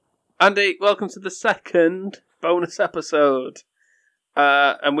Andy, welcome to the second bonus episode.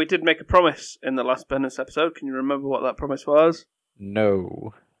 And we did make a promise in the last bonus episode. Can you remember what that promise was?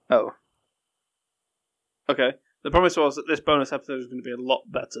 No. Oh. Okay. The promise was that this bonus episode is going to be a lot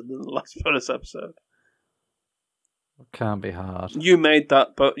better than the last bonus episode. Can't be hard. You made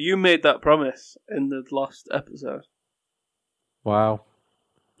that promise in the last episode. Wow.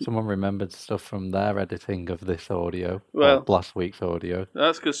 Someone remembered stuff from their editing of this audio. Well, last week's audio.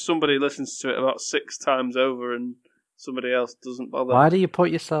 That's because somebody listens to it about 6 times over and somebody else doesn't bother. Why do you put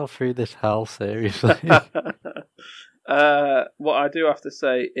yourself through this hell, seriously? What I do have to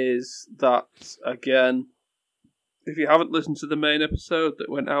say is that, again, if you haven't listened to the main episode that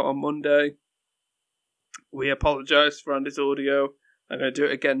went out on Monday, we apologise for Andy's audio. I'm going to do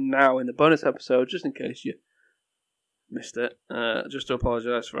it again now in the bonus episode, just in case you missed it. Just to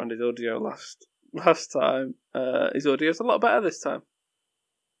apologise for Andy's audio last time. His audio's a lot better this time.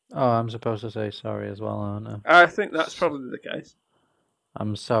 Oh, I'm supposed to say sorry as well, aren't I? I think that's probably the case.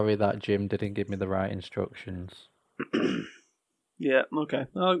 I'm sorry that Jim didn't give me the right instructions. Yeah, okay.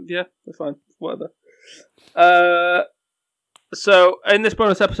 Oh, yeah, that's fine. Whatever. So, in this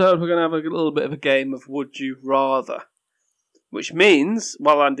bonus episode, we're going to have a little bit of a game of Would You Rather. Which means,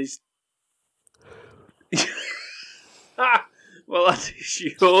 while Andy's... Well,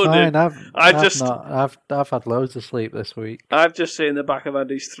 Andy's yawning. I've had loads of sleep this week. I've just seen the back of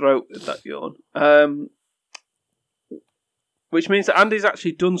Andy's throat with that yawn. Which means that Andy's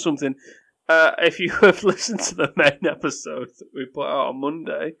actually done something. If you have listened to the main episode that we put out on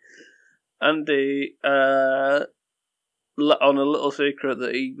Monday, Andy let on a little secret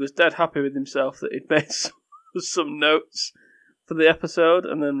that he was dead happy with himself, that he'd made some notes for the episode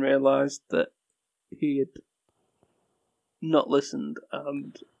and then realised that he had not listened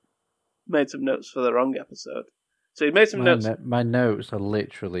and made some notes for the wrong episode. So he made some notes. My notes are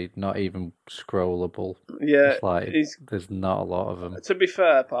literally not even scrollable. Yeah, it's like there's not a lot of them. To be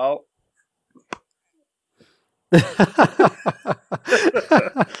fair, pal.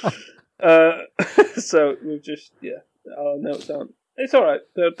 So we've just our notes aren't. It's all right.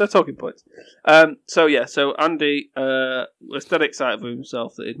 They're talking points. So Andy was dead excited with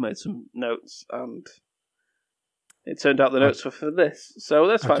himself that he'd made some notes, and it turned out the notes were for this. So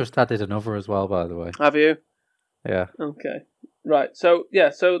that's fine. I just added another as well, by the way. Have you? Yeah. Okay. Right. So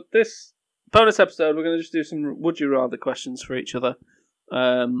this bonus episode, we're going to just do some Would You Rather questions for each other.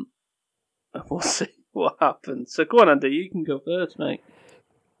 And we'll see what happens. So go on, Andy. You can go first, mate.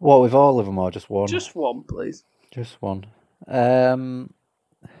 What, with all of them or just one? Just one, please. Just one. I'm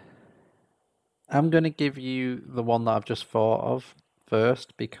going to give you the one that I've just thought of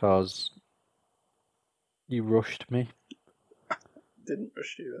first because you rushed me. Didn't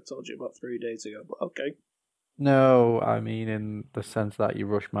rush you. I told you about 3 days ago, but okay. No, I mean in the sense that you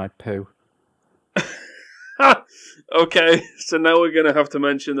rushed my poo. Okay, so now we're going to have to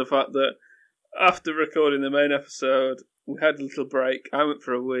mention the fact that after recording the main episode, we had a little break. I went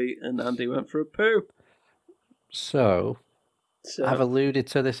for a wee and Andy went for a poo. So I've alluded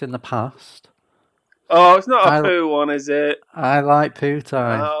to this in the past. Oh, it's not a poo one, is it? I like poo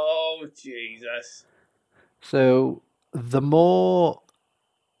time. Oh, Jesus. So the more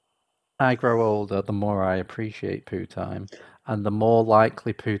I grow older, the more I appreciate poo time, and the more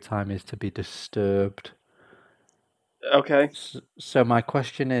likely poo time is to be disturbed. Okay. So my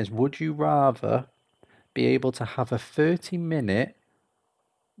question is, would you rather be able to have a 30-minute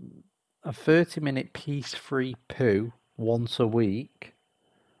peace-free poo once a week,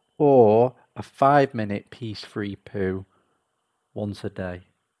 or a 5-minute peace-free poo once a day?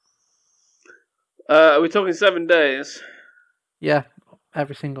 Are we talking 7 days? Yeah,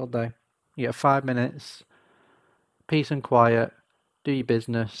 every single day. You get 5 minutes, peace and quiet, do your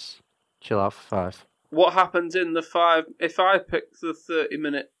business, chill out for 5. What happens in the 5? If I pick the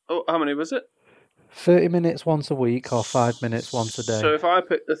 30-minute... Oh, how many was it? 30 minutes once a week or 5 minutes once a day. So if I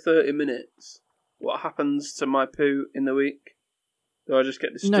pick the 30 minutes, what happens to my poo in the week? Do I just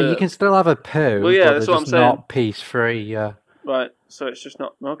get disturbed? No, you can still have a poo. Well, yeah, but that's what I'm saying. Not peace-free, yeah. Right, so it's just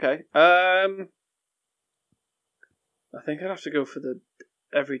not... Okay. I think I'd have to go for the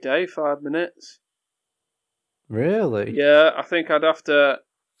every day, 5 minutes. Really? Yeah, I think I'd have to...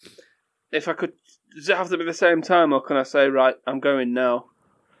 If I could... Does it have to be the same time, or can I say, right, I'm going now?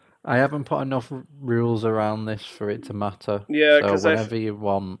 I haven't put enough rules around this for it to matter. Yeah, because whenever you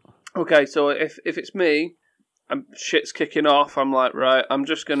want. Okay, so if it's me, and shit's kicking off, I'm like, right, I'm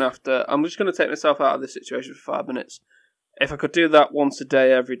just gonna take myself out of this situation for 5 minutes. If I could do that once a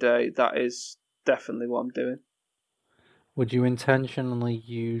day, every day, that is definitely what I'm doing. Would you intentionally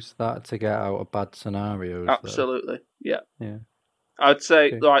use that to get out of bad scenarios? Absolutely, yeah. Yeah. I'd say,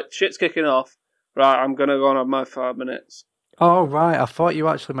 Okay. right, shit's kicking off. Right, I'm going to go and have my 5 minutes. Oh, right. I thought you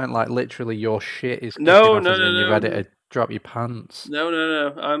actually meant like literally your shit is kicking No, off no, as no, in you're no, ready no. to drop your pants.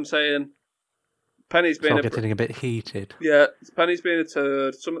 No. I'm saying Penny's It's been all getting a bit heated. Yeah, Penny's been a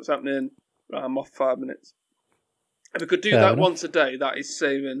turd. Something's happening. Right, I'm off 5 minutes. If we could do Fair that enough. once a day, that is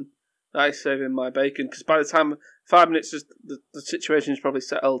saving my bacon. Because by the time 5 minutes is the situation is probably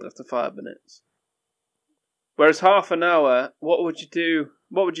settled after 5 minutes. Whereas half an hour, what would you do?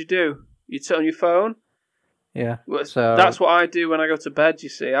 You'd sit on your phone. Yeah. Well, So that's what I do when I go to bed. You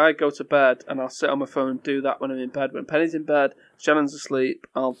see, I go to bed and I'll sit on my phone and do that when I'm in bed. When Penny's in bed, Shannon's asleep.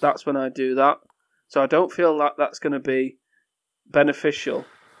 That's when I do that. So I don't feel like that's going to be beneficial.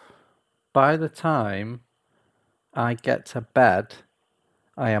 by the time I get to bed,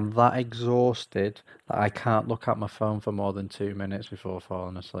 I am that exhausted that I can't look at my phone for more than 2 minutes before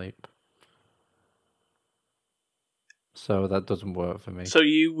falling asleep. So that doesn't work for me. So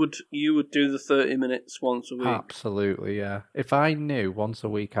you would do the 30 minutes once a week? Absolutely, yeah. If I knew once a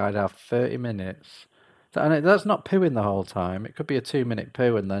week I'd have 30 minutes, and that's not pooing the whole time. It could be a 2-minute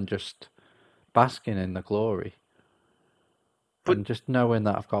poo and then just basking in the glory. And just knowing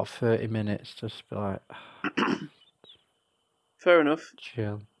that I've got 30 minutes, just be like, Fair enough.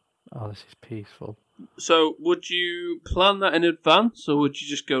 chill. Oh, this is peaceful. So would you plan that in advance, or would you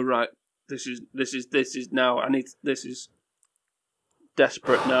just go, right, this is now, this is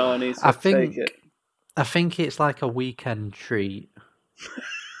desperate now, I need to take it? I think it's like a weekend treat,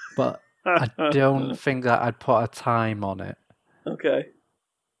 but I don't think that I'd put a time on it. Okay.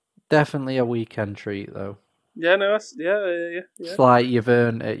 Definitely a weekend treat, though. Yeah, no, yeah. It's like you've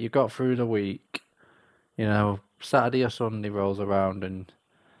earned it. You got through the week. You know, Saturday or Sunday rolls around and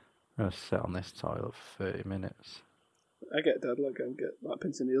I'm going to sit on this toilet for 30 minutes. I get deadlock and get like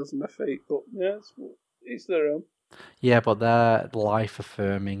pins and needles in my feet, but yeah, it's their own. Yeah, but they're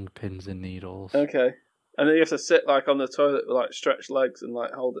life-affirming pins and needles. Okay. And then you have to sit like on the toilet with like stretched legs and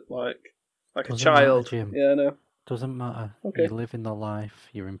like hold it like Doesn't a child. matter, Jim. Yeah, no. Doesn't matter. Okay. You're living the life.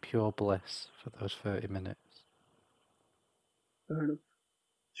 You're in pure bliss for those 30 minutes. Fair enough.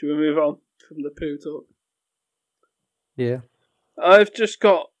 Should we move on from the poo talk? Yeah. I've just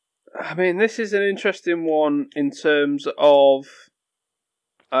got. I mean, this is an interesting one in terms of.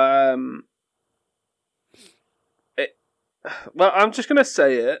 Well, I'm just going to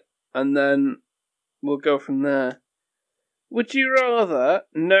say it, and then we'll go from there. Would you rather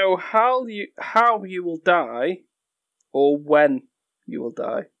know how you will die, or when you will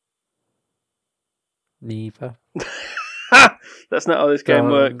die? Neither. That's not how this game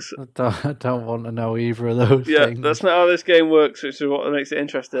works. I don't want to know either of those Yeah, things. that's not how this game works, which is what makes it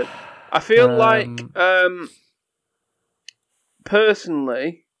interesting. I feel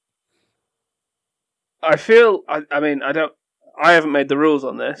personally, I haven't made the rules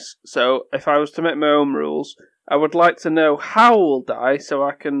on this, so if I was to make my own rules, I would like to know how we'll die so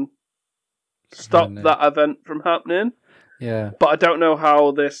I can stop that event from happening. Yeah. But I don't know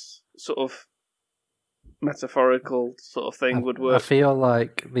how this sort of metaphorical sort of thing would work. I feel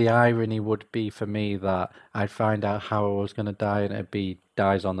like the irony would be for me that I'd find out how I was going to die and it'd be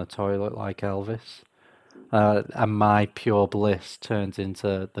dies on the toilet like Elvis. And my pure bliss turns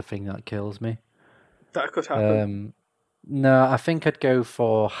into the thing that kills me. That could happen. No, I think I'd go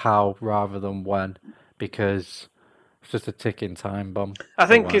for how rather than when, because it's just a ticking time bomb. I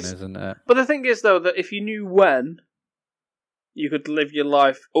think isn't it? But the thing is, though, that if you knew when, you could live your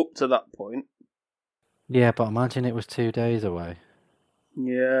life up to that point. Yeah, but imagine it was 2 days away.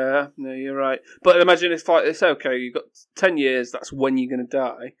 Yeah, no, you're right. But imagine if it's okay, you've got 10 years, that's when you're going to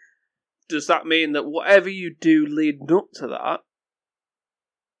die. Does that mean that whatever you do leading up to that,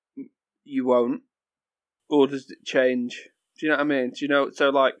 you won't? Or does it change? Do you know what I mean? Do you know? So,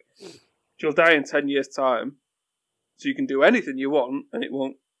 like, you'll die in 10 years' time, so you can do anything you want, and it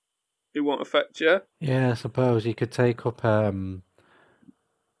won't affect you. Yeah, I suppose you could take up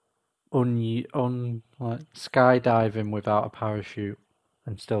skydiving without a parachute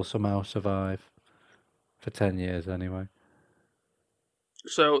and still somehow survive for 10 years anyway.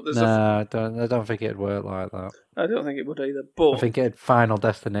 So there's I don't think it'd work like that. I don't think it would either. But I think it'd Final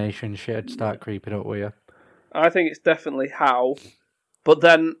Destination shit'd start creeping up with you. I think it's definitely how. But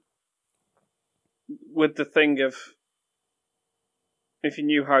then with the thing of if you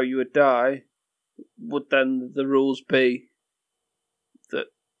knew how you would die, would then the rules be that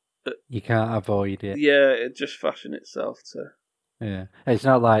you can't avoid it? Yeah, it just fashion itself to. Yeah, it's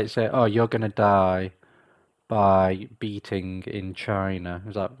not like say, oh, you're gonna die by beating in China.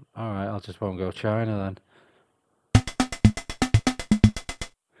 It's like, all right, I just won't go China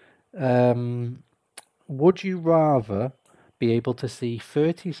then. Would you rather be able to see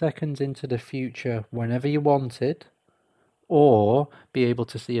 30 seconds into the future whenever you wanted, or be able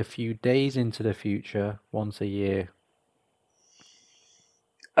to see a few days into the future once a year?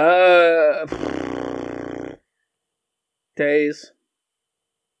 Days.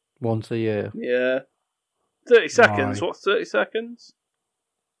 Once a year. Yeah. 30 seconds. Why? What's 30 seconds?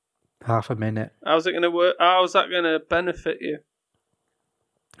 Half a minute. How's it going to work? How's that going to benefit you?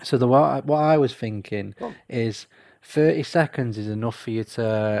 So what I was thinking is 30 seconds is enough for you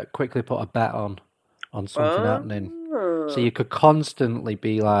to quickly put a bet on something happening. So you could constantly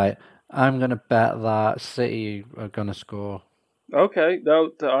be like, I'm going to bet that City are going to score. Okay,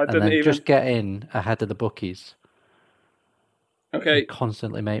 no, I And didn't then even... just get in ahead of the bookies. Okay. And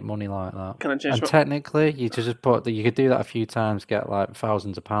constantly make money like that. Can I change And technically, you could do that a few times, get like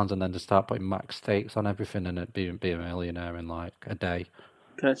thousands of pounds, and then just start putting max stakes on everything, and it'd be a millionaire in like a day.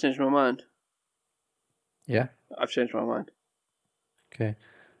 Can I change my mind? Yeah. I've changed my mind. Okay.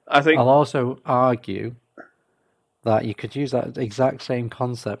 I think I'll also argue that you could use that exact same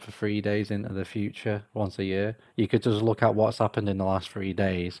concept for 3 days into the future once a year. You could just look at what's happened in the last 3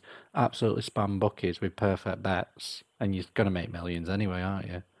 days, absolutely spam bookies with perfect bets, and you're going to make millions anyway, aren't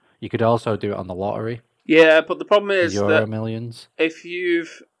you? You could also do it on the lottery. Yeah, but the problem is Euro that Millions. if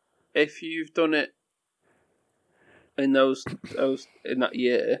you've done it in those in that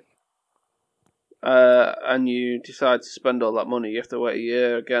year, and you decide to spend all that money, you have to wait a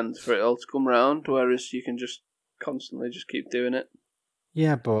year again for it all to come round. Whereas you can just constantly just keep doing it.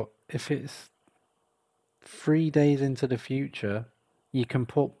 Yeah, but if it's 3 days into the future, you can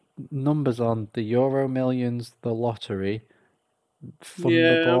put numbers on the Euro Millions, the lottery,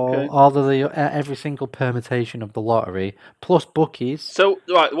 Thunderball, okay. all of the every single permutation of the lottery, plus bookies. So,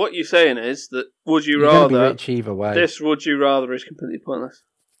 right, what you're saying is that would you You're going to rather be rich either way. this would you rather is completely pointless.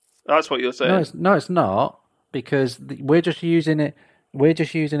 That's what you're saying. No, it's not, because we're just using it. We're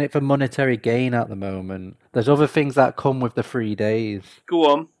just using it for monetary gain at the moment. There's other things that come with the 3 days. Go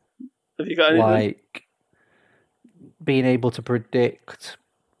on. Have you got anything? Like being able to predict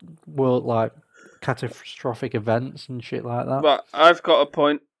catastrophic events and shit like that. But I've got a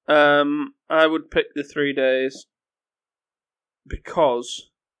point. I would pick the 3 days because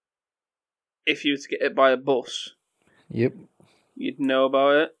if you were to get hit by a bus, Yep. you'd know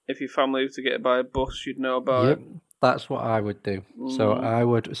about it. If your family were to get hit by a bus, you'd know about it. That's what I would do. So I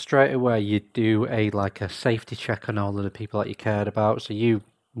would straight away. You'd do a safety check on all of the people that you cared about. So you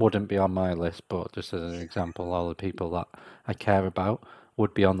wouldn't be on my list, but just as an example, all the people that I care about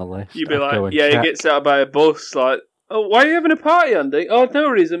would be on the list. You'd be like, yeah, he gets out by a bus. Like, oh, why are you having a party, Andy? Oh, no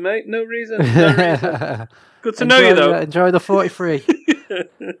reason, mate. No reason. No reason. Good to know you, though. Enjoy the 43.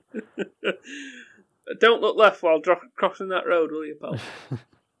 Don't look left while crossing that road, will you, pal?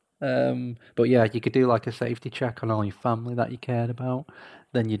 But yeah, you could do like a safety check on all your family that you cared about.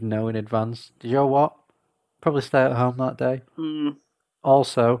 Then you'd know in advance. Do you know what? Probably stay at home that day.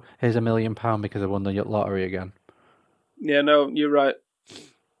 Also, here's £1 million because I won the lottery again. Yeah, no, you're right.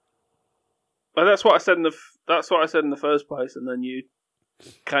 But that's what I said in the first place, and then you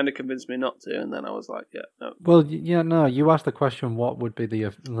kind of convinced me not to, and then I was like, yeah, no. Well, yeah, no, you asked the question, what would be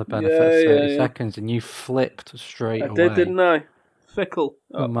the benefit of 30 seconds, and you flipped straight away. I did, didn't I? Fickle.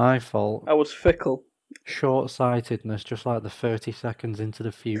 My fault. I was fickle. Short-sightedness, just like the 30 seconds into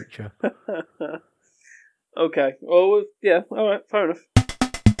the future. Okay. Well, yeah, alright, fair enough.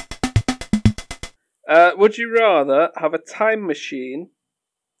 Would you rather have a time machine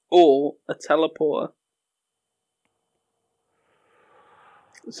or a teleporter?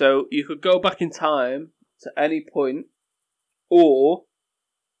 So you could go back in time to any point, or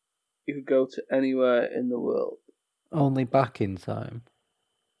you could go to anywhere in the world. Only back in time?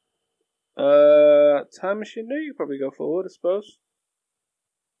 Time machine? No, you could probably go forward, I suppose.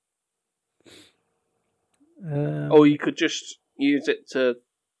 Or you could just use it to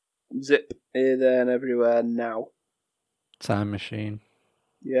zip here, there, and everywhere now. Time machine.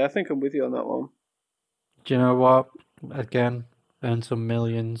 Yeah, I think I'm with you on that one. Do you know what? Again, earn some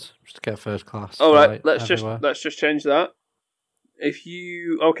millions just to get first class. All right, let's everywhere. just change that.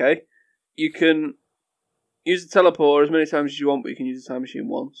 You can use the teleporter as many times as you want, but you can use the time machine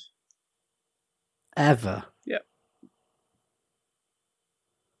once. Ever? Yeah.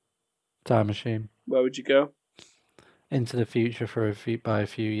 Time machine. Where would you go? Into the future for a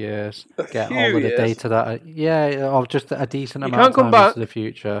few years. Get all of the data that... or just a decent amount of time into the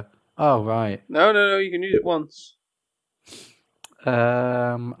future. Oh, right. No, you can use it once.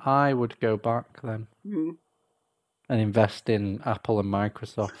 I would go back then. And invest in Apple and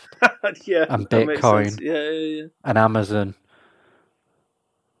Microsoft. Yeah. And Bitcoin. Yeah. And Amazon.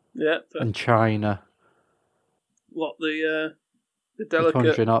 Yeah. And China. What the The delicate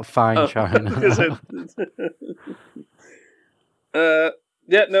country, not fine Oh, China.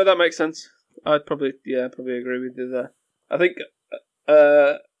 yeah, no, that makes sense. I'd probably agree with you there. I think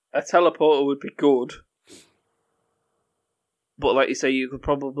a teleporter would be good, but like you say, you could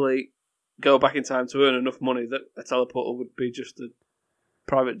probably go back in time to earn enough money that a teleporter would be just a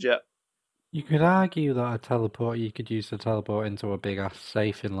private jet. You could argue that you could use to teleport into a big ass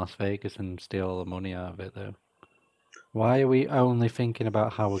safe in Las Vegas and steal all the money out of it, though. Why are we only thinking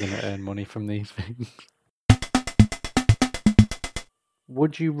about how we're going to earn money from these things?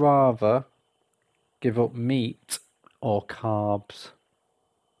 Would you rather give up meat or carbs?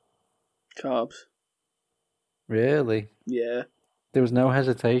 Carbs. Really? Yeah. There was no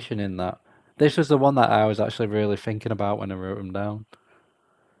hesitation in that. This was the one that I was actually really thinking about when I wrote them down.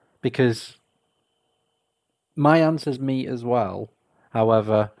 Because my answer's meat as well.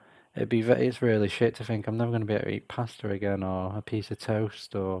 However, it's really shit to think I'm never going to be able to eat pasta again, or a piece of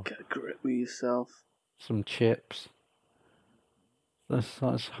toast, or Get a grip with yourself. some chips.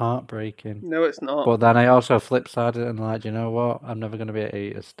 That's heartbreaking. No, it's not. But then I also flip sided and like, you know what? I'm never going to be able to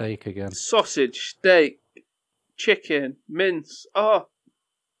eat a steak again. Sausage, steak, chicken, mince. Oh.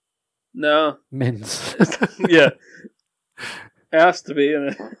 No. Mince. Yeah. It has to be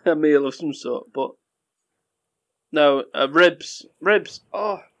a meal of some sort, but no, ribs.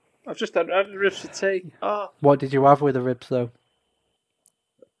 Oh, I've just had ribs for tea. Oh. What did you have with the ribs, though?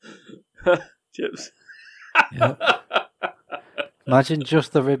 Chips. Yeah. Imagine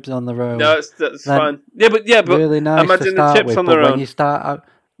just the ribs on their own. No, that's fine. Yeah, but really nice imagine to start the chips with, on but their when own. you start out,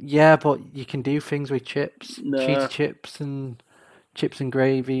 yeah, but you can do things with chips, No. cheese chips and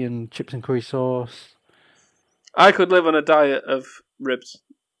gravy and chips and curry sauce. I could live on a diet of ribs.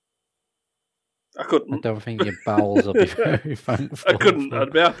 I I couldn't. don't think your bowels will be very thankful. I couldn't.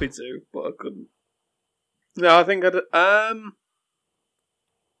 I'd be happy to, but I couldn't. No, I think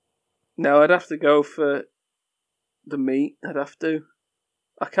No, I'd have to go for the meat. I'd have to.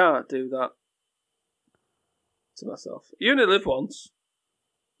 I can't do that to myself. You only live once.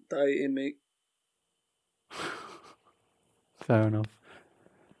 Dieting meat. Fair enough.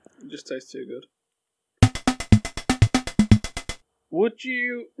 It just tastes too good. Would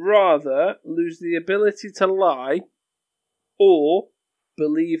you rather lose the ability to lie or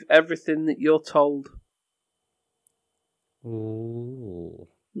believe everything that you're told? Ooh.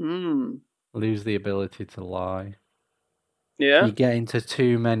 Lose the ability to lie. Yeah. You get into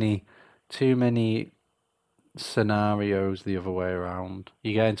too many scenarios the other way around.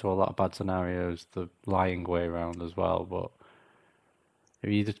 You get into a lot of bad scenarios the lying way around as well, but if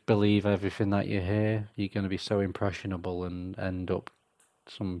you just believe everything that you hear, you're going to be so impressionable and end up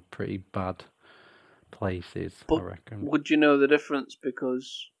some pretty bad places, But I reckon. would you know the difference?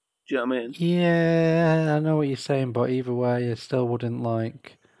 Because, do you know what I mean? Yeah, I know what you're saying, but either way, I still wouldn't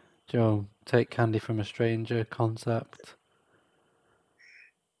take candy from a stranger concept.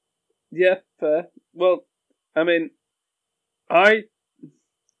 Yeah, fair. Well, I mean, I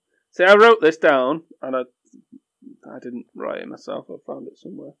wrote this down, and I didn't write it myself. I found it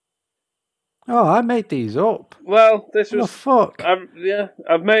somewhere. Oh, I made these up. Well, this What was the fuck?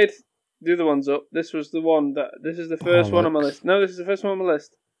 I've made the other ones up. This was the one this is the first one on my list. No, this is the first one on my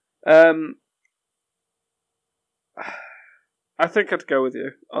list. I think I'd go with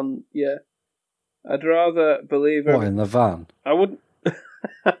you on I'd rather believe. What, in the van? I wouldn't.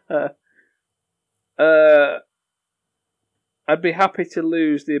 I'd be happy to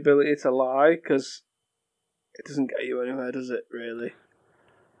lose the ability to lie because it doesn't get you anywhere, does it? Really?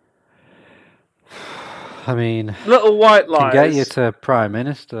 I mean, Little white lies can get you to Prime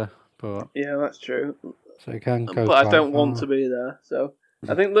Minister, but yeah, that's true. so it can go. But I don't want to be there, so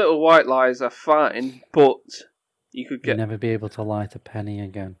I think little white lies are fine. But you could You'll get never be able to lie to Penny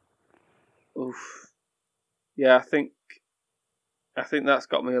again. Oof. Yeah, I think that's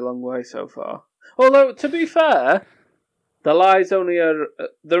got me a long way so far. Although, to be fair, the lies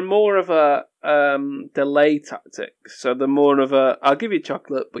they're more of a delay tactic. So they're more of a, I'll give you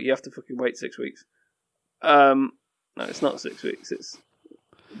chocolate, but you have to fucking wait 6 weeks. No, it's not 6 weeks.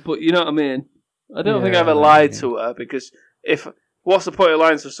 But you know what I mean? I don't think I ever lied to her, because what's the point of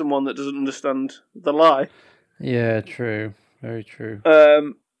lying to someone that doesn't understand the lie? Yeah, true. Very true.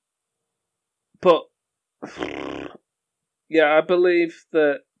 But yeah, I believe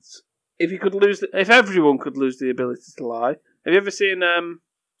that if everyone could lose the ability to lie. Have you ever seen the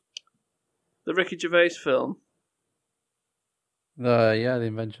Ricky Gervais film? The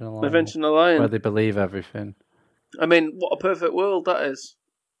Invention of Lying. Invention of Lying. Where they believe everything. I mean, what a perfect world that is.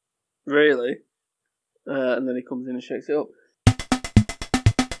 Really. And then he comes in and shakes it up.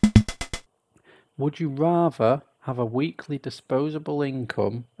 Would you rather have a weekly disposable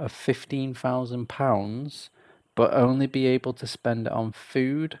income of £15,000, but only be able to spend it on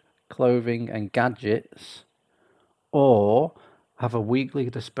food, clothing, and gadgets, or have a weekly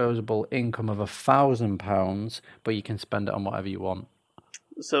disposable income of £1,000, but you can spend it on whatever you want.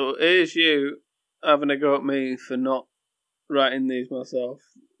 So here's you having a go at me for not writing these myself.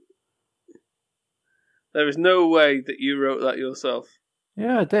 There is no way that you wrote that yourself.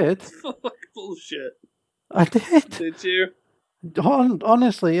 Yeah, I did. Bullshit. I did. Did you?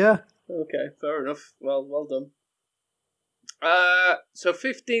 Honestly, yeah. Okay, fair enough. Well done. So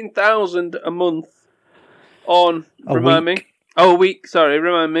 15,000 a month on. Remind me. Oh, a week. Sorry,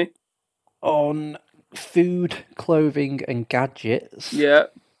 remind me. On food, clothing, and gadgets. Yeah.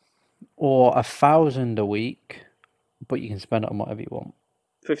 Or 1,000 a week, but you can spend it on whatever you want.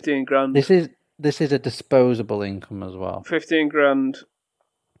 15 grand. This is a disposable income as well. 15 grand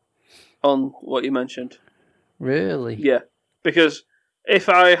on what you mentioned. Really? Yeah, because if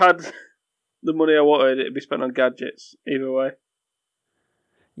I had the money I wanted, it'd be spent on gadgets either way.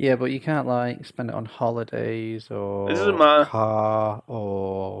 Yeah, but you can't like spend it on holidays or It doesn't matter. Car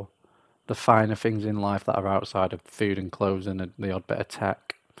or the finer things in life that are outside of food and clothes and the odd bit of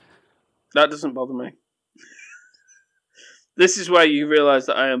tech. That doesn't bother me. This is where you realise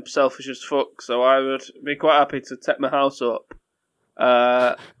that I am selfish as fuck, so I would be quite happy to take my house up,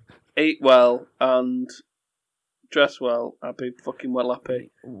 eat well, and dress well. I'd be fucking well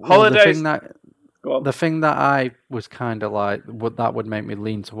happy. Holidays. The thing that I was kind of like, that would make me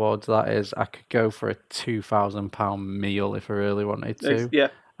lean towards that is I could go for a £2,000 meal if I really wanted to. Yeah.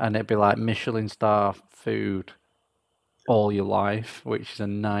 And it'd be like Michelin star food all your life, which is a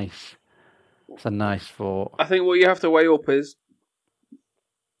nice thought. I think what you have to weigh up is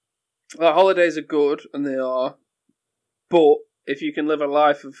that holidays are good, and they are, but if you can live a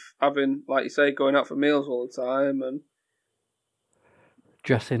life of having, like you say, going out for meals all the time and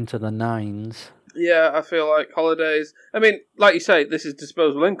dress into the nines. Yeah, I feel like holidays. I mean, like you say, this is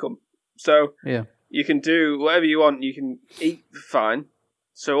disposable income, so yeah, you can do whatever you want. You can eat fine.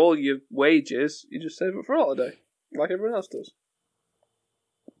 So all your wages, you just save it for a holiday, like everyone else does.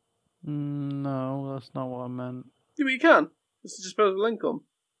 No, that's not what I meant. Yeah, but you can. It's disposable income.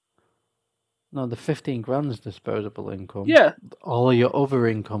 No, the 15 grand's disposable income. Yeah. All your other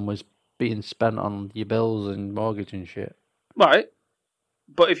income was being spent on your bills and mortgage and shit. Right.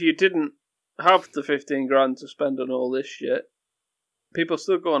 But if you didn't have the 15 grand to spend on all this shit, people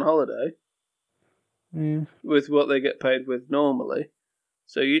still go on holiday with what they get paid with normally.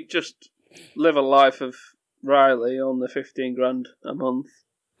 So you just live a life of Riley on the 15 grand a month.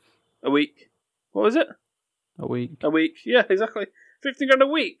 A week. What was it? A week. A week. Yeah, exactly. 15 grand a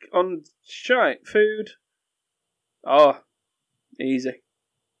week on shite, food. Oh, easy.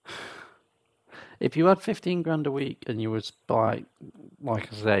 If you had 15 grand a week and you was like I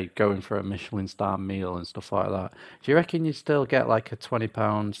say, going for a Michelin star meal and stuff like that, do you reckon you'd still get like a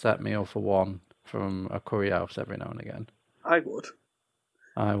 £20 set meal for one from a curry house every now and again? I would.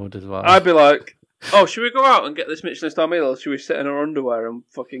 I would as well. I'd be like, oh, should we go out and get this Michelin star meal, or should we sit in our underwear and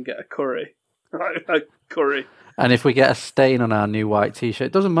fucking get a curry? Like curry. And if we get a stain on our new white t-shirt,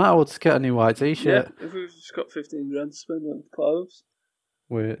 it doesn't matter, we'll just get a new white t-shirt. Yeah, if we've just got 15 grand to spend on clothes.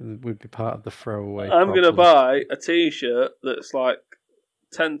 We'd be part of the throwaway. I'm going to buy a t-shirt that's like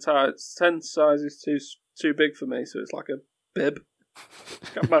 10 sizes too big for me, so it's like a bib.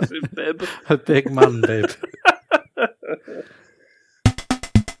 Like a massive bib. A big man bib.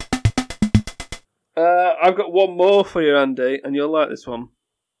 I've got one more for you, Andy, and you'll like this one.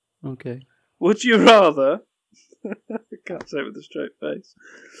 Okay. Would you rather... I can't say it with a straight face.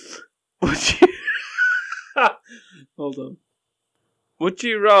 Would you... Hold on. Would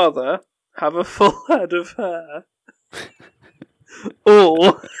you rather have a full head of hair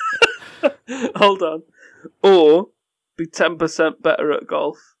or... Hold on. Or be 10% better at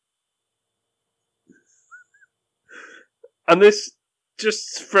golf? And this...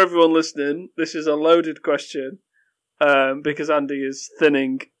 Just for everyone listening, this is a loaded question because Andy is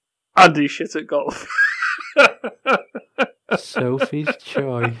thinning Andy shit at golf. Sophie's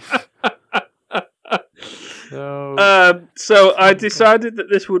choice. So I decided that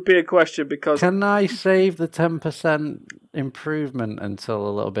this would be a question because... Can I save the 10% improvement until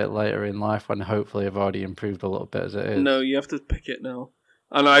a little bit later in life when hopefully I've already improved a little bit as it is? No, you have to pick it now.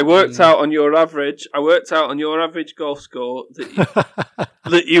 And I worked out on your average. Golf score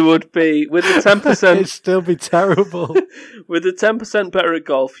that you would be with the 10%. It'd still be terrible. With the 10% better at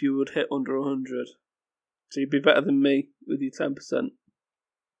golf, you would hit under 100. So you'd be better than me with your 10%.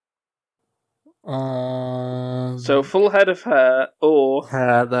 So full head of hair, or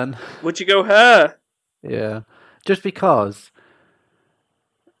hair. Then would you go hair? Yeah. just because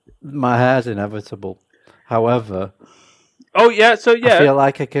my hair's inevitable. However, Oh yeah, so yeah, I feel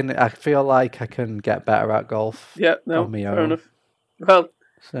like I can get better at golf. yeah, no, on my fair own. enough. Well,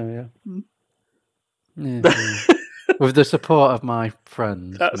 So yeah. Hmm. Yeah. With the support of my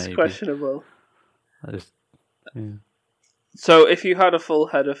friends, that's maybe. questionable. Yeah. So if you had a full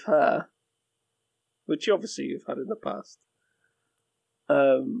head of hair, which obviously you've had in the past,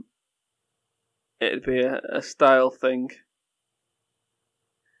 it'd be a style thing.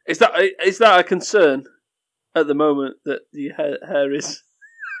 Is that a concern at the moment that the hair is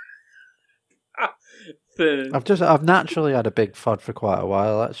thin? I've naturally had a big fod for quite a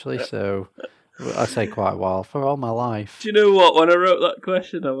while, actually. So I say quite a while, for all my life. Do you know what? When I wrote that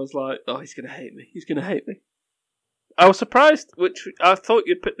question, I was like, "Oh, he's gonna hate me. He's gonna hate me." I was surprised. Which I thought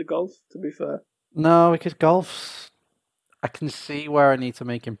you'd pick the golf. To be fair, No, because golf's. I can see where I need to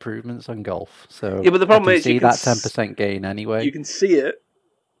make improvements on golf. So yeah, but the problem I can is see you can that 10% gain anyway. You can see it,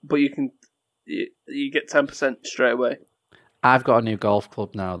 but you get 10% straight away. I've got a new golf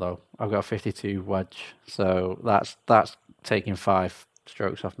club now, though. I've got a 52 wedge, so that's taking 5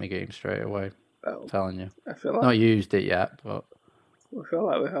 strokes off my game straight away. Oh, I'm telling you. I feel like Not used it yet, but we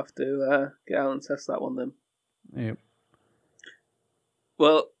have to get out and test that one then. yeah.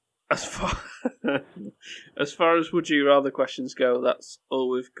 Well, as far as would you rather questions go, that's all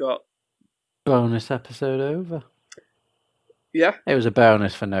we've got. Bonus episode over. Yeah, It was a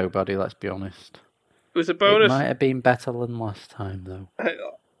bonus for nobody, let's be honest. it was a bonus. It might have been better than last time, though.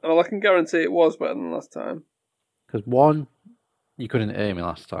 Well, I can guarantee it was better than last time. Because 1, you couldn't hear me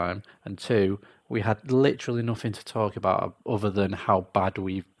last time, and 2, we had literally nothing to talk about other than how bad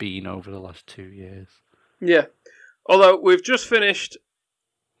we've been over the last 2 years. Yeah, although we've just finished,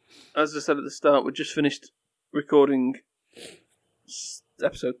 as I said at the start, we just finished recording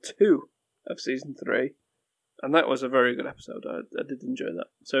episode 2 of season 3, and that was a very good episode. I did enjoy that.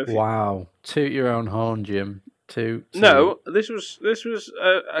 So Wow, toot your own horn, Jim. Toot. No, this was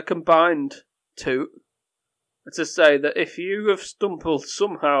a combined toot to say that if you have stumbled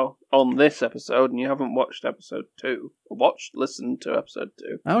somehow on this episode and you haven't watched episode 2, listened to episode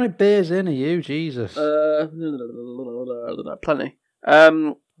 2. How many beers in are you, Jesus? Plenty.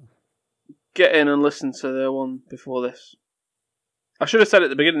 Get in and listen to the one before this. I should have said at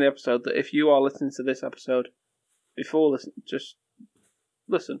the beginning of the episode that if you are listening to this episode before just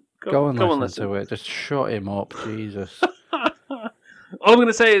listen. Go and listen to it. Just shut him up, Jesus. All I'm going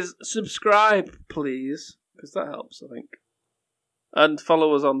to say is subscribe, please, because that helps, I think. And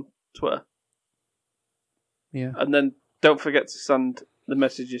follow us on Twitter. Yeah. And then don't forget to send the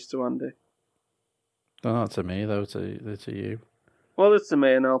messages to Andy. They're not to me, though. They're to you. Well, it's to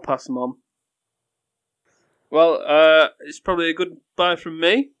me, and I'll pass them on. Well, it's probably a goodbye from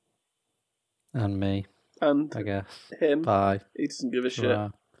me. And me. And I guess. him. Bye. He doesn't give a shit.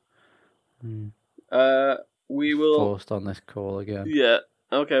 Wow. We will... Forced on this call again. Yeah.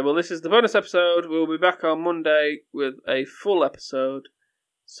 Okay, well, this is the bonus episode. We'll be back on Monday with a full episode.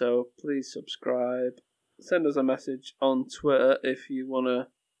 So please subscribe. Send us a message on Twitter if you want to.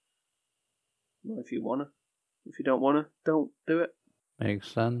 Well, if you want to. If you don't want to, don't do it. Makes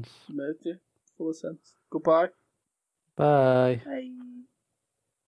sense. No, full of sense. Goodbye. Bye. Bye.